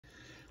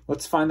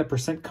Let's find the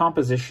percent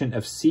composition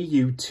of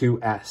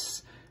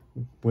Cu2S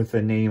with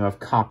the name of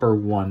copper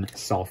 1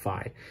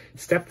 sulfide.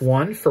 Step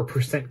 1 for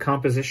percent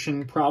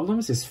composition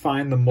problems is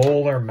find the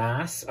molar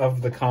mass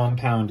of the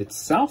compound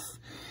itself.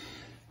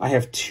 I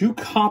have 2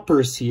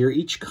 coppers here.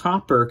 Each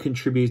copper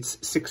contributes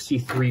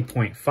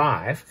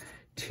 63.5,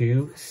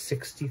 2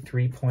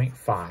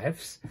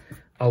 63.5s,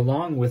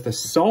 along with a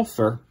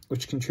sulfur,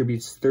 which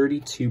contributes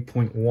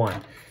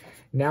 32.1.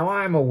 Now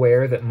I'm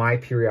aware that my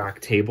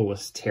periodic table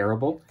is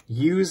terrible.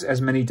 Use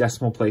as many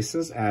decimal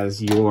places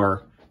as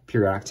your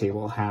periodic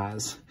table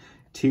has.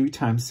 2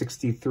 times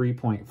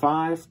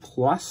 63.5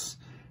 plus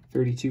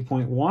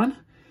 32.1.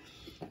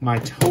 My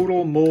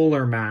total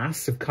molar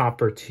mass of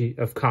copper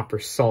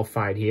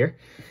sulfide here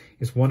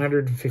is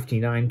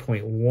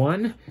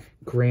 159.1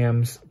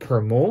 grams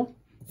per mole.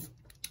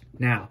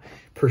 Now,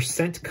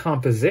 percent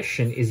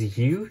composition is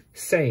you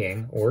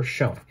saying or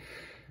showing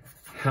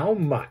how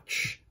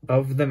much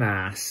of the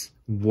mass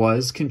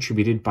was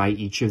contributed by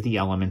each of the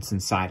elements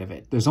inside of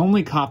it. There's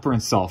only copper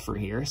and sulfur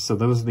here, so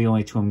those are the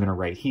only 2 I'm going to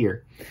write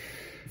here.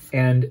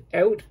 And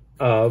out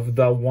of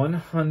the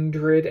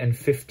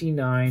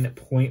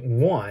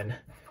 159.1,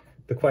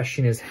 the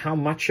question is how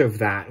much of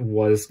that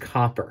was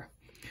copper?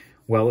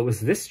 Well, it was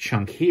this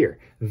chunk here,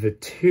 the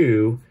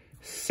 2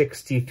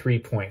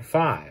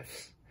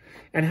 63.5s.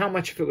 And how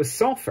much of it was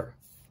sulfur?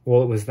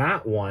 Well, it was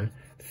that one,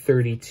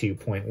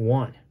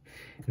 32.1.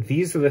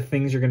 These are the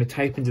things you're going to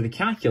type into the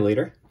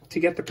calculator to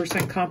get the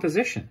percent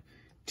composition.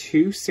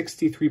 2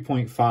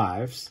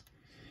 63.5s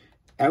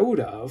out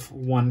of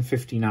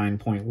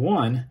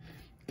 159.1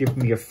 give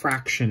me a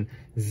fraction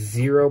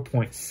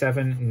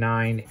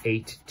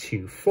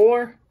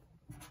 0.79824.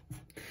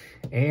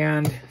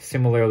 And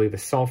similarly, the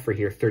sulfur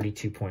here,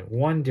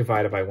 32.1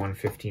 divided by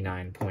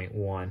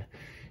 159.1,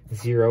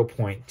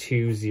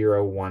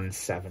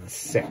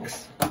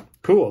 0.20176.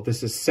 Cool,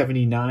 this is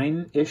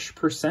 79-ish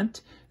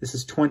percent. This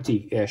is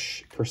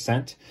 20-ish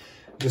percent.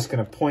 I'm just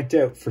going to point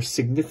out for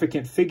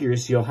significant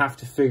figures, you'll have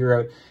to figure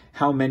out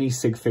how many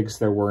sig figs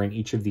there were in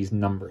each of these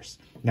numbers.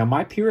 Now,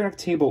 my periodic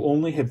table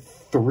only had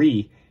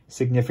 3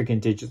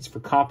 significant digits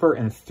for copper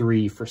and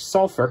 3 for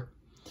sulfur.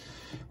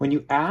 When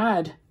you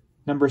add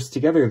numbers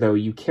together, though,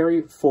 you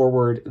carry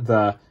forward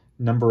the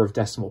number of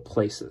decimal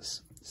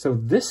places. So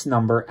this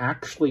number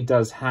actually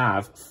does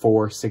have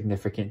 4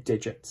 significant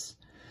digits.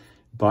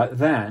 But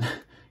then,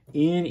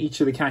 in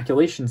each of the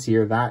calculations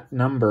here, that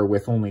number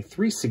with only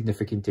 3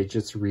 significant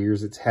digits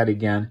rears its head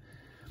again,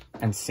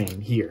 and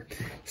same here.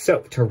 So,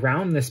 to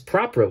round this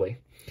properly,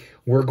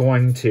 we're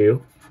going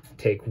to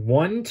take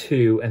 1,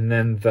 2, and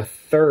then the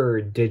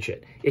 3rd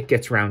digit. It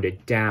gets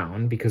rounded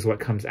down because what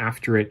comes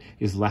after it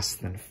is less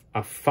than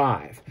a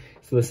 5.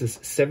 So this is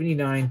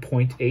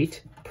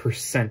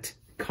 79.8%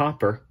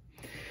 copper.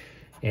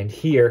 And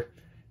here,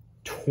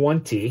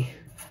 20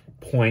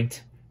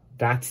 point,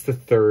 that's the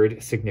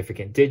 3rd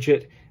significant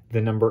digit.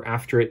 The number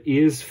after it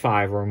is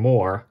 5 or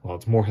more. Well,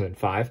 it's more than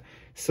 5.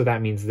 So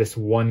that means this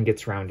 1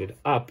 gets rounded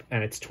up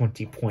and it's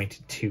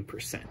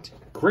 20.2%.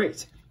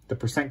 Great. The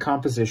percent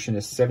composition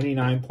is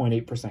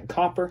 79.8%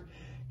 copper,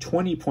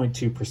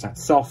 20.2%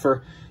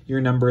 sulfur.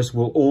 Your numbers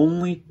will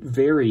only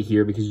vary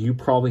here because you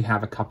probably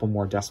have a couple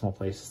more decimal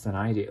places than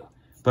I do.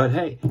 But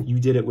hey, you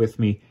did it with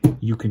me.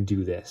 You can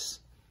do this.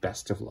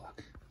 Best of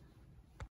luck.